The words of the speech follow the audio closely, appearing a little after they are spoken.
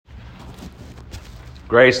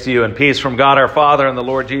Grace to you and peace from God our Father and the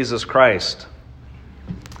Lord Jesus Christ.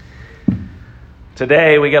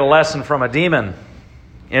 Today we get a lesson from a demon.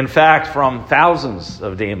 In fact, from thousands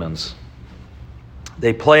of demons.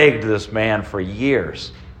 They plagued this man for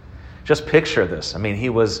years. Just picture this. I mean, he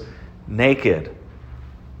was naked,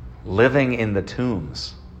 living in the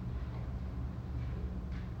tombs.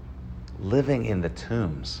 Living in the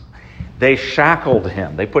tombs. They shackled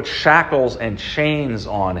him. They put shackles and chains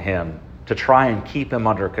on him to try and keep him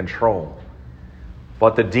under control.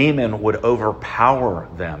 But the demon would overpower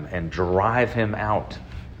them and drive him out.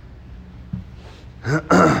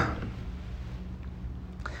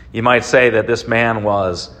 You might say that this man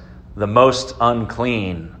was the most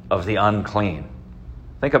unclean of the unclean.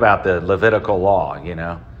 Think about the Levitical law, you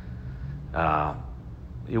know.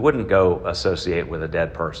 You wouldn't go associate with a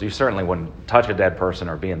dead person. You certainly wouldn't touch a dead person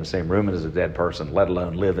or be in the same room as a dead person, let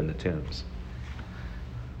alone live in the tombs.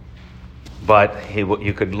 But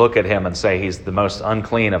you could look at him and say he's the most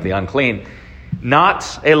unclean of the unclean,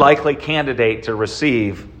 not a likely candidate to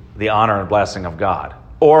receive the honor and blessing of God.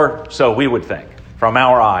 Or so we would think. From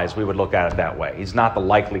our eyes, we would look at it that way. He's not the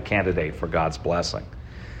likely candidate for God's blessing.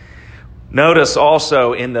 Notice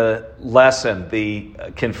also in the lesson the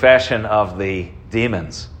confession of the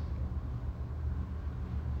demons.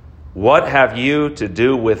 What have you to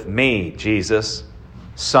do with me, Jesus,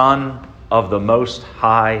 Son of the Most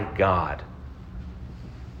High God?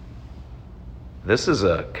 This is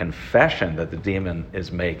a confession that the demon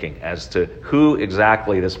is making as to who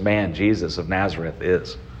exactly this man, Jesus of Nazareth,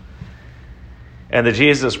 is. And the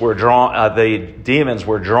demons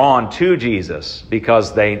were drawn to Jesus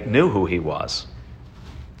because they knew who he was.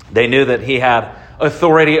 They knew that he had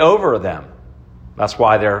authority over them. That's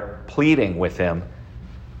why they're pleading with him,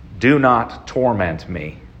 do not torment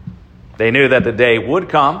me. They knew that the day would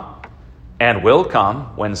come and will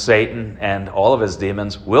come when Satan and all of his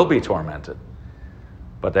demons will be tormented.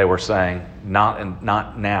 But they were saying,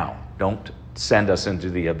 not now. Don't send us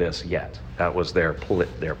into the abyss yet. That was their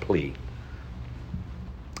plea.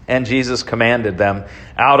 And Jesus commanded them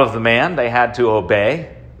out of the man. They had to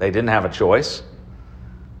obey. They didn't have a choice.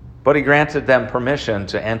 But he granted them permission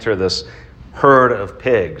to enter this herd of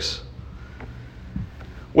pigs.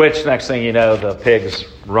 Which, next thing you know, the pigs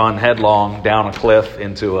run headlong down a cliff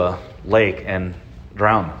into a lake and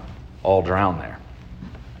all drown there.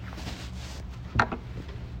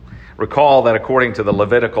 Recall that according to the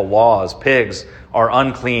Levitical laws, pigs are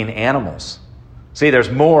unclean animals. See, there's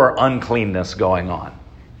more uncleanness going on.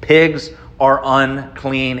 Pigs are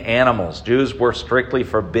unclean animals. Jews were strictly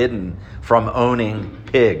forbidden from owning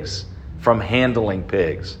pigs, from handling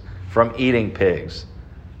pigs, from eating pigs.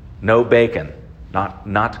 No bacon,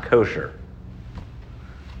 not kosher.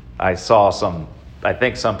 I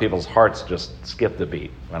think some people's hearts just skipped a beat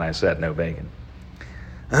when I said no bacon.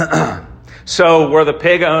 So were the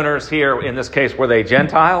pig owners here, in this case, were they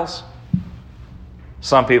Gentiles?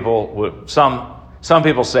 Some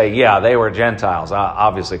people say, yeah, they were Gentiles,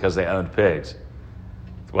 obviously because they owned pigs.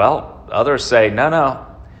 Well, others say, no,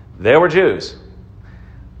 they were Jews.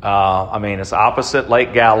 It's opposite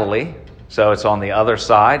Lake Galilee, so it's on the other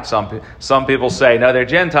side. Some people say, no, they're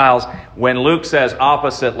Gentiles. When Luke says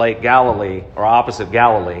opposite Lake Galilee, or opposite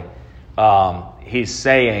Galilee, he's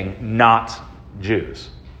saying not Jews.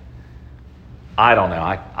 I don't know.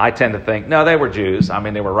 I tend to think, no, they were Jews.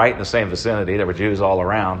 They were right in the same vicinity. There were Jews all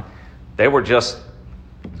around. They were just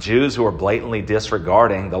Jews who were blatantly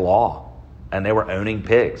disregarding the law. And they were owning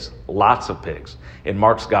pigs. Lots of pigs. In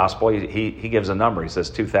Mark's gospel, he gives a number. He says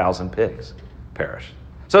 2,000 pigs perished.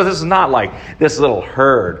 So this is not like this little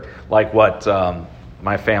herd, like what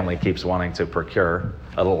my family keeps wanting to procure,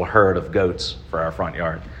 a little herd of goats for our front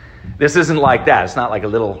yard. This isn't like that. It's not like a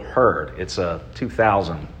little herd. It's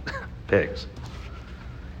 2,000 pigs.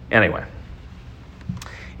 Anyway,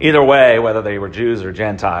 either way, whether they were Jews or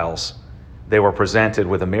Gentiles, they were presented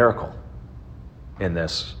with a miracle in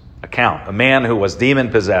this account. A man who was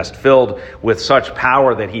demon-possessed, filled with such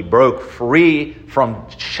power that he broke free from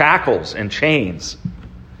shackles and chains,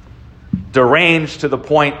 deranged to the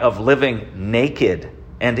point of living naked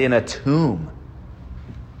and in a tomb.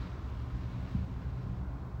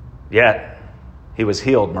 Yet, he was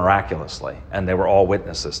healed miraculously, and they were all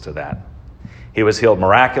witnesses to that. He was healed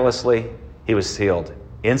miraculously, he was healed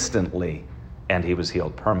instantly, and he was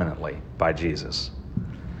healed permanently by Jesus.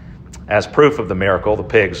 As proof of the miracle, the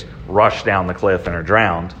pigs rush down the cliff and are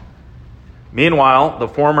drowned. Meanwhile, the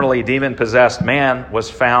formerly demon-possessed man was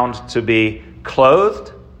found to be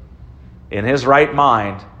clothed in his right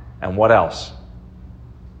mind, and what else?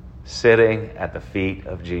 Sitting at the feet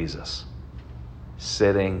of Jesus.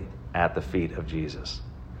 Sitting at the feet of Jesus.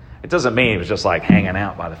 It doesn't mean he was just like hanging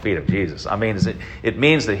out by the feet of Jesus. I mean, it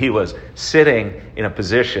means that he was sitting in a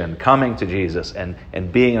position, coming to Jesus, and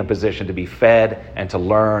being in a position to be fed and to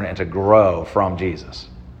learn and to grow from Jesus.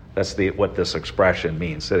 That's what this expression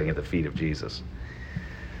means, sitting at the feet of Jesus.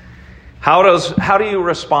 How do you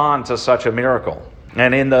respond to such a miracle?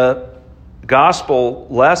 And in the gospel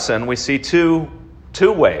lesson, we see two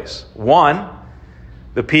ways. One,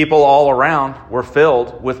 the people all around were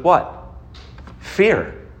filled with what?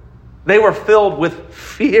 Fear. They were filled with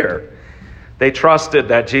fear. They trusted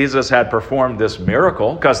that Jesus had performed this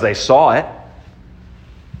miracle because they saw it.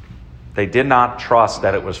 They did not trust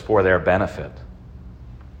that it was for their benefit.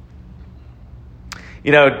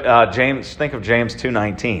 You know, James. Think of James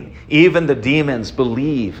 2:19. Even the demons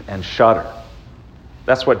believe and shudder.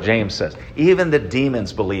 That's what James says. Even the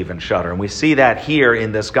demons believe and shudder. And we see that here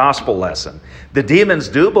in this gospel lesson. The demons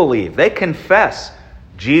do believe. They confess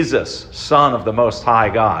Jesus, Son of the Most High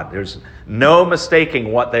God. There's no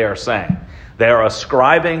mistaking what they are saying. They are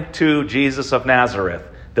ascribing to Jesus of Nazareth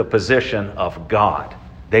the position of God.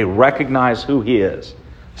 They recognize who he is,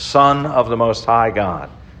 Son of the Most High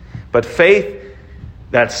God. But faith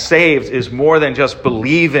that saves is more than just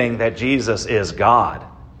believing that Jesus is God.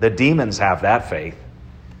 The demons have that faith.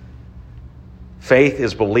 Faith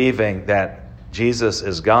is believing that Jesus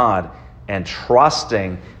is God and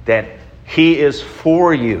trusting that he is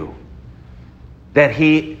for you, that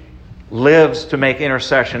he lives to make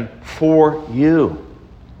intercession for you,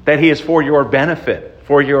 that he is for your benefit,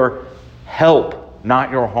 for your help,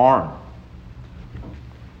 not your harm.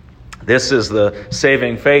 This is the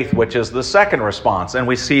saving faith, which is the second response, and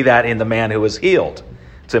we see that in the man who was healed.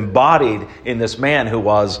 It's embodied in this man who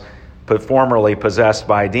was formerly possessed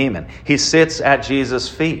by a demon. He sits at Jesus'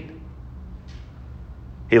 feet.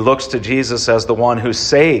 He looks to Jesus as the one who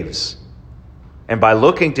saves. And by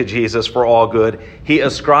looking to Jesus for all good, he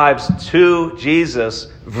ascribes to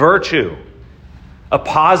Jesus virtue, a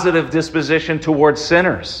positive disposition towards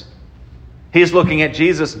sinners. He's looking at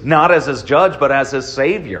Jesus not as his judge, but as his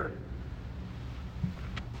Savior.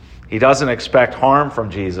 He doesn't expect harm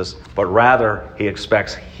from Jesus, but rather he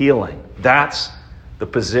expects healing. That's the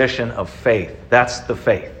position of faith. That's the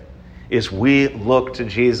faith. Is we look to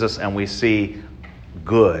Jesus and we see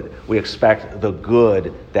good. We expect the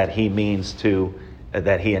good that he means to,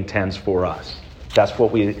 that he intends for us. That's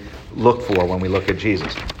what we look for when we look at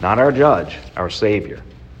Jesus. Not our judge, our Savior.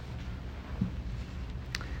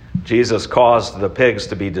 Jesus caused the pigs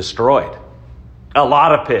to be destroyed. A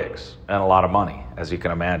lot of pigs and a lot of money, as you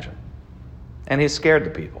can imagine. And he scared the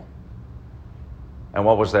people. And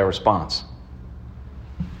what was their response?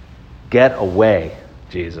 Get away,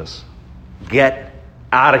 Jesus. Get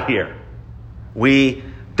out of here. We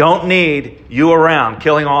don't need you around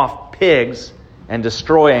killing off pigs and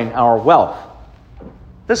destroying our wealth.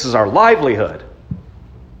 This is our livelihood.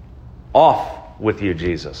 Off with you,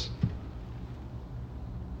 Jesus.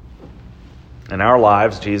 In our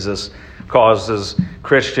lives, Jesus causes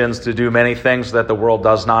Christians to do many things that the world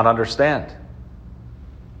does not understand.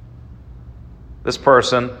 This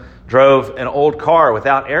person drove an old car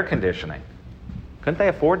without air conditioning. Couldn't they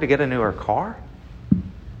afford to get a newer car?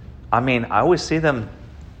 I mean, I always see them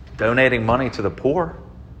donating money to the poor.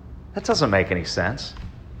 That doesn't make any sense.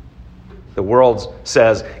 The world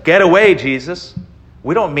says, get away, Jesus.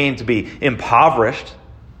 We don't mean to be impoverished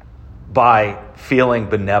by feeling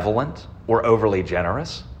benevolent or overly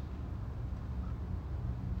generous.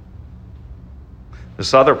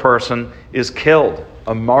 This other person is killed,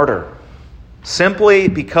 a martyr, simply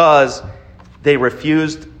because they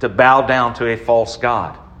refused to bow down to a false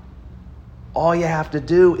god. All you have to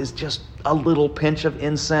do is just a little pinch of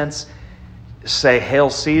incense, say, Hail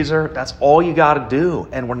Caesar. That's all you got to do,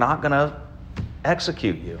 and we're not going to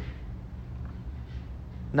execute you.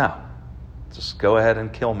 No, just go ahead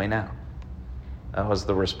and kill me now. That was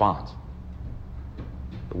the response.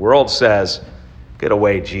 The world says, get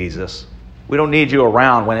away, Jesus. We don't need you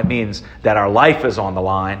around when it means that our life is on the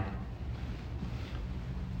line.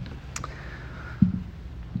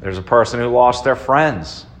 There's a person who lost their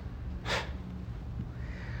friends.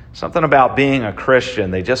 Something about being a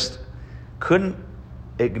Christian, they just couldn't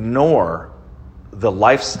ignore the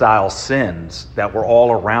lifestyle sins that were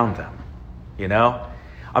all around them. You know?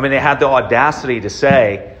 I mean, they had the audacity to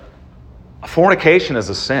say, fornication is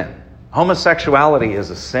a sin. Homosexuality is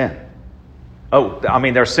a sin. Oh, I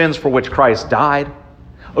mean, there are sins for which Christ died.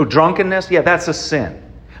 Oh, drunkenness? Yeah, that's a sin.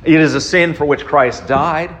 It is a sin for which Christ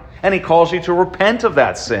died. And he calls you to repent of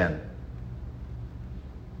that sin.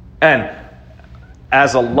 And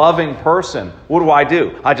as a loving person, what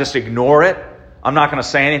do? I just ignore it? I'm not going to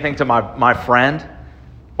say anything to my friend?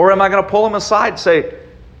 Or am I going to pull him aside and say,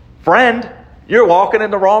 Friend, you're walking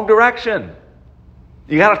in the wrong direction.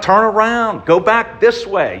 You got to turn around. Go back this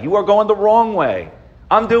way. You are going the wrong way.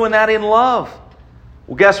 I'm doing that in love.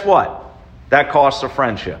 Well, guess what? That costs a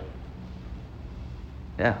friendship.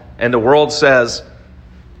 Yeah. And the world says,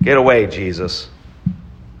 get away, Jesus.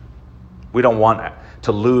 We don't want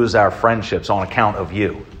to lose our friendships on account of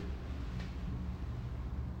you.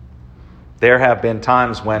 There have been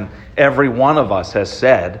times when every one of us has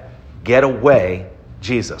said, get away,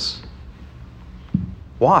 Jesus.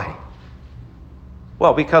 Why?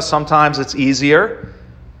 Well, because sometimes it's easier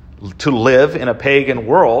to live in a pagan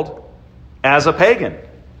world as a pagan.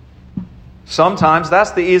 Sometimes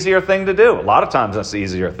that's the easier thing to do. A lot of times that's the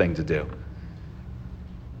easier thing to do.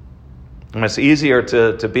 And it's easier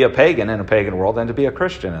to be a pagan in a pagan world than to be a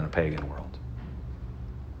Christian in a pagan world.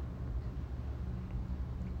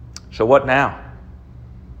 So what now?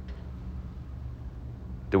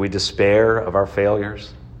 Do we despair of our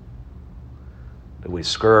failures? Do we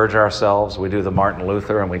scourge ourselves? We do the Martin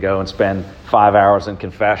Luther and we go and spend 5 hours in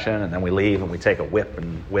confession, and then we leave and we take a whip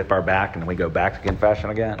and whip our back and we go back to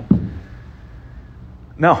confession again?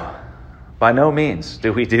 No, by no means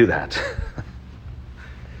do we do that.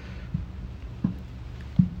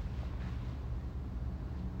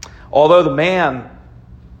 Although the man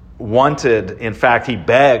wanted, in fact, he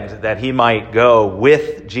begged that he might go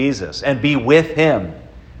with Jesus and be with him,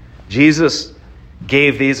 Jesus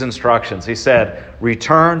gave these instructions. He said,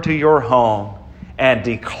 return to your home and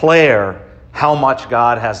declare how much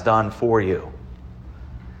God has done for you.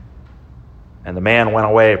 And the man went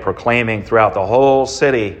away proclaiming throughout the whole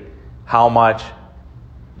city how much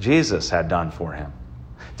Jesus had done for him.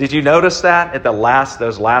 Did you notice that at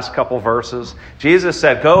those last couple verses? Jesus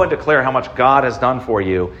said, go and declare how much God has done for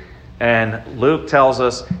you. And Luke tells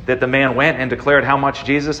us that the man went and declared how much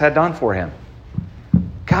Jesus had done for him.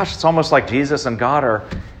 Gosh, it's almost like Jesus and God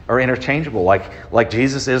are interchangeable, like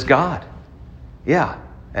Jesus is God. Yeah,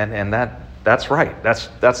 and that's right.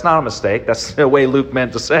 That's not a mistake. That's the way Luke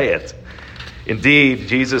meant to say it. Indeed,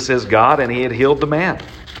 Jesus is God, and he had healed the man.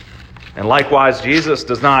 And likewise, Jesus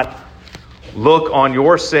does not look on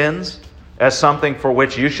your sins as something for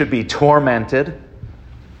which you should be tormented.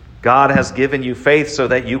 God has given you faith so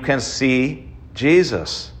that you can see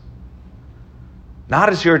Jesus. Not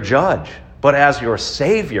as your judge, but as your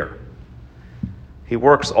Savior. He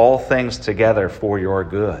works all things together for your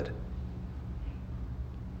good.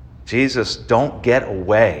 Jesus, don't get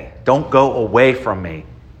away. Don't go away from me.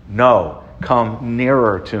 No, come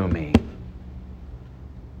nearer to me.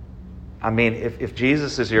 I mean, if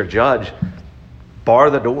Jesus is your judge,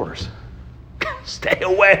 bar the doors. Stay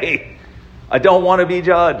away. I don't want to be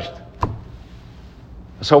judged.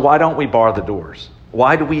 So why don't we bar the doors?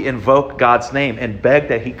 Why do we invoke God's name and beg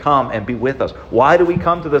that he come and be with us? Why do we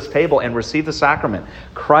come to this table and receive the sacrament?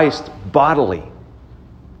 Christ bodily,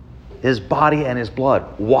 his body and his blood.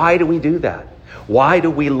 Why do we do that? Why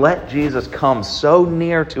do we let Jesus come so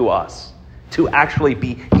near to us to actually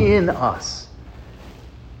be in us?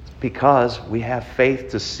 It's because we have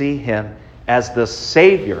faith to see him as the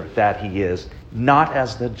Savior that he is, not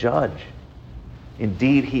as the judge.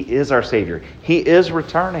 Indeed, he is our Savior. He is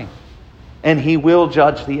returning, and he will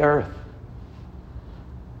judge the earth.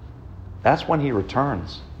 That's when he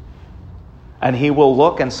returns. And he will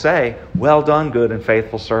look and say, well done, good and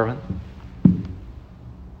faithful servant.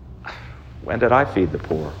 When did I feed the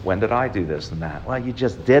poor? When did I do this and that? Well, you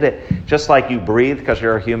just did it. Just like you breathe because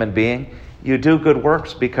you're a human being, you do good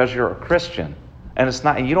works because you're a Christian. And it's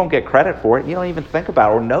not, and you don't get credit for it. You don't even think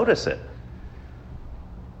about it or notice it.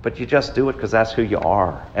 But you just do it because that's who you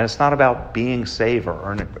are. And it's not about being saved or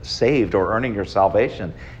earning your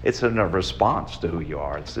salvation. It's in a response to who you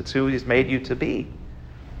are. It's who he's made you to be.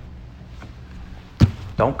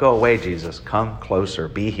 Don't go away, Jesus. Come closer.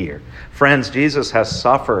 Be here. Friends, Jesus has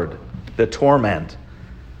suffered the torment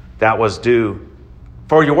that was due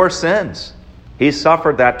for your sins. He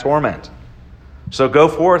suffered that torment. So go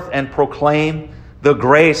forth and proclaim the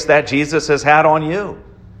grace that Jesus has had on you.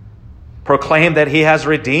 Proclaim that he has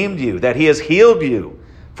redeemed you, that he has healed you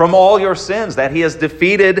from all your sins, that he has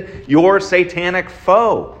defeated your satanic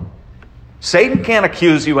foe. Satan can't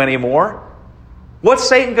accuse you anymore. What's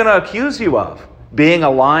Satan going to accuse you of? Being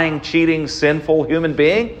a lying, cheating, sinful human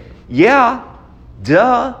being? Yeah,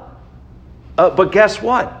 duh. But guess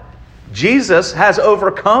what? Jesus has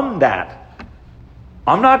overcome that.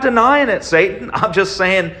 I'm not denying it, Satan. I'm just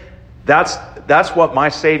saying that's what my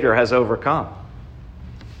Savior has overcome.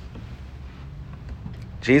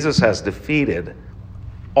 Jesus has defeated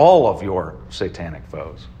all of your satanic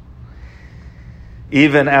foes.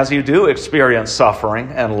 Even as you do experience suffering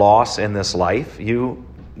and loss in this life, you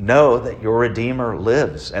know that your Redeemer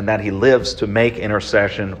lives and that he lives to make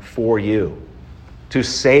intercession for you, to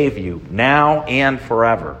save you now and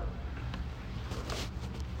forever.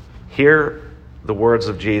 Hear the words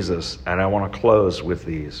of Jesus, and I want to close with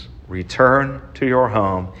these. Return to your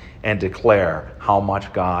home and declare how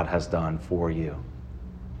much God has done for you.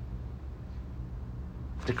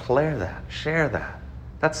 Declare that. Share that.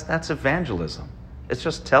 That's evangelism. It's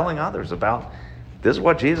just telling others about, this is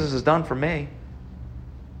what Jesus has done for me.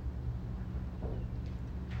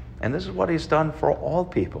 And this is what he's done for all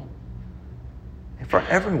people. And for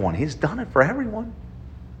everyone. He's done it for everyone.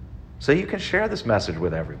 So you can share this message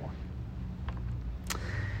with everyone.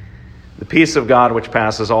 The peace of God which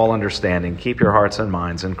passes all understanding, keep your hearts and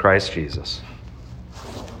minds in Christ Jesus.